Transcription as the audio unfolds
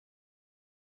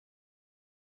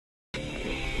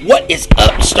What is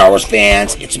up, Star Wars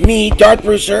fans? It's me, Darth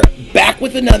Brewster, back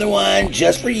with another one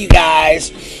just for you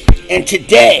guys. And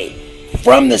today,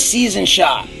 from the season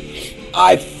shop,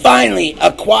 I finally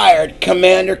acquired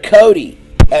Commander Cody.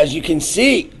 As you can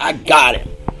see, I got him.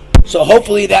 So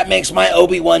hopefully that makes my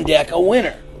Obi-Wan deck a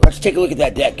winner. Let's take a look at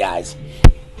that deck, guys.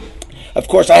 Of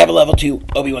course, I have a level 2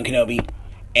 Obi-Wan Kenobi,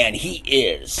 and he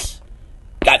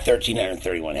got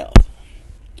 1,331 health.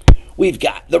 We've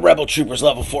got the Rebel Troopers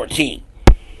level 14.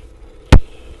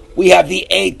 We have the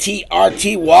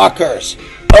AT-RT Walkers.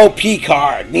 OP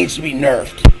card. Needs to be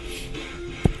nerfed.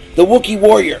 The Wookiee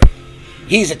Warrior.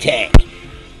 He's a tank.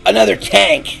 Another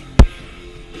tank.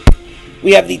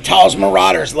 We have the Tal's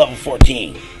Marauders level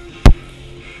 14.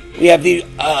 We have the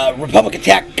Republic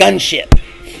Attack Gunship.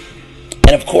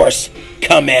 And of course,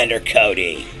 Commander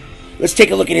Cody. Let's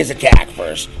take a look at his attack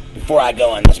first before I go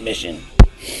on this mission.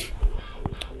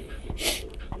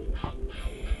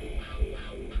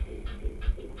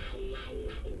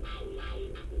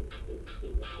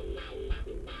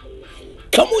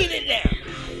 Come with it now.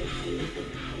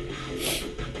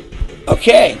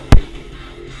 Okay.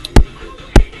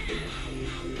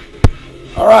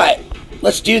 All right.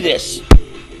 Let's do this.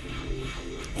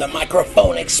 The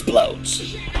microphone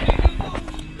explodes.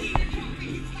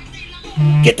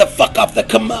 Get the fuck off the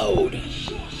commode.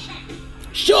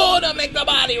 Sure to make the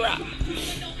body rock.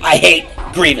 I hate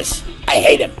Grievous. I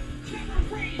hate him.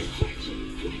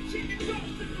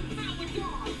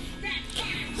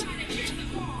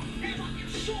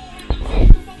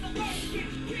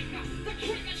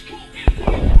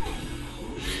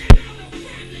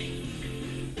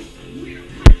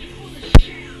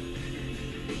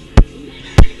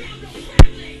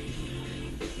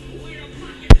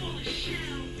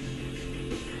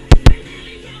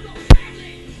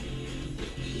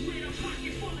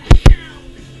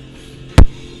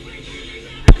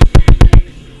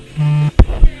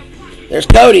 There's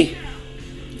Cody.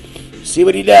 See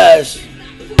what he does.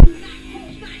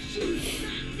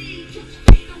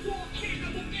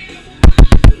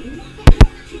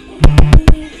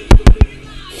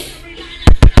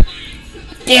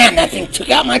 Damn, that thing took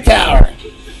out my tower.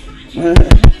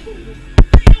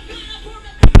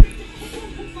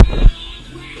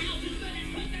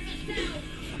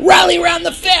 Rally around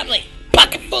the family.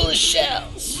 Pocket full of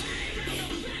shells.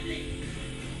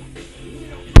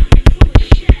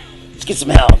 Let's get some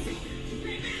health.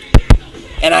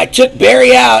 And I took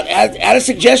Barry out at a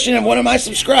suggestion of one of my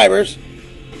subscribers.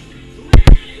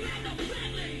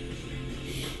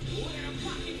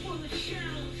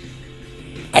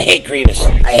 I hate Grievous.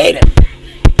 I hate him.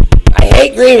 I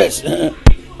hate Grievous.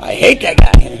 I hate that guy.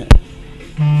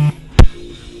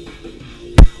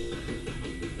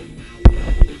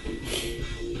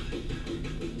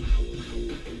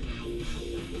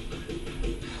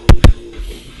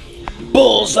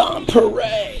 Bulls on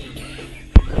parade.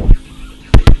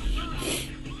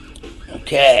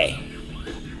 Okay.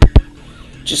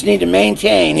 Just need to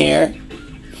maintain here.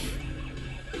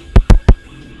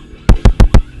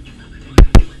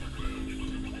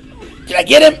 Did I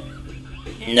get him?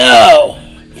 No.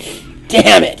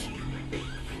 Damn it.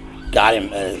 Got him.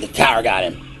 The tower got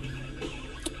him.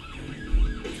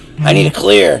 I need a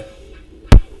clear.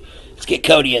 Let's get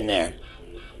Cody in there.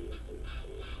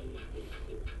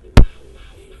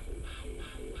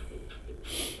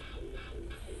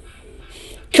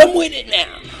 Come with it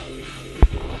now.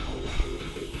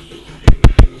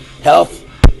 Health.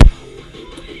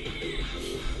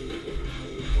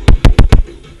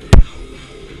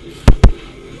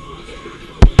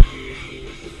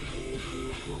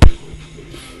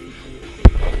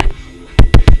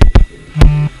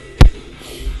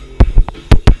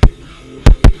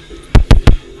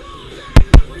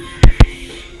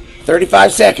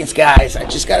 "35 seconds, guys. I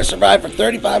just got to survive for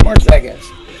 35 more seconds.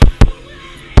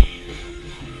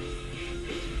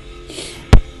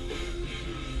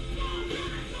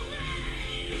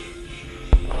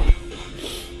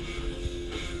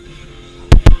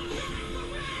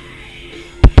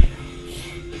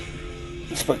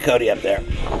 Let's put Cody up there.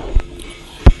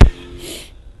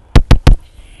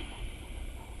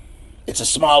 It's a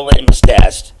small litmus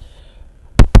test.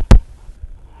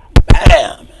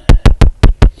 Bam!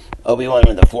 Obi-Wan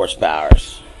with the Force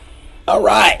powers.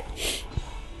 Alright.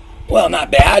 Well,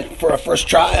 not bad for a first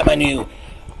try on my new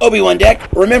Obi-Wan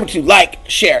deck. Remember to like,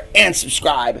 share, and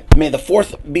subscribe. May the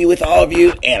 4th be with all of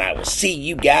you, and I will see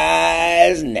you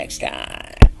guys next time.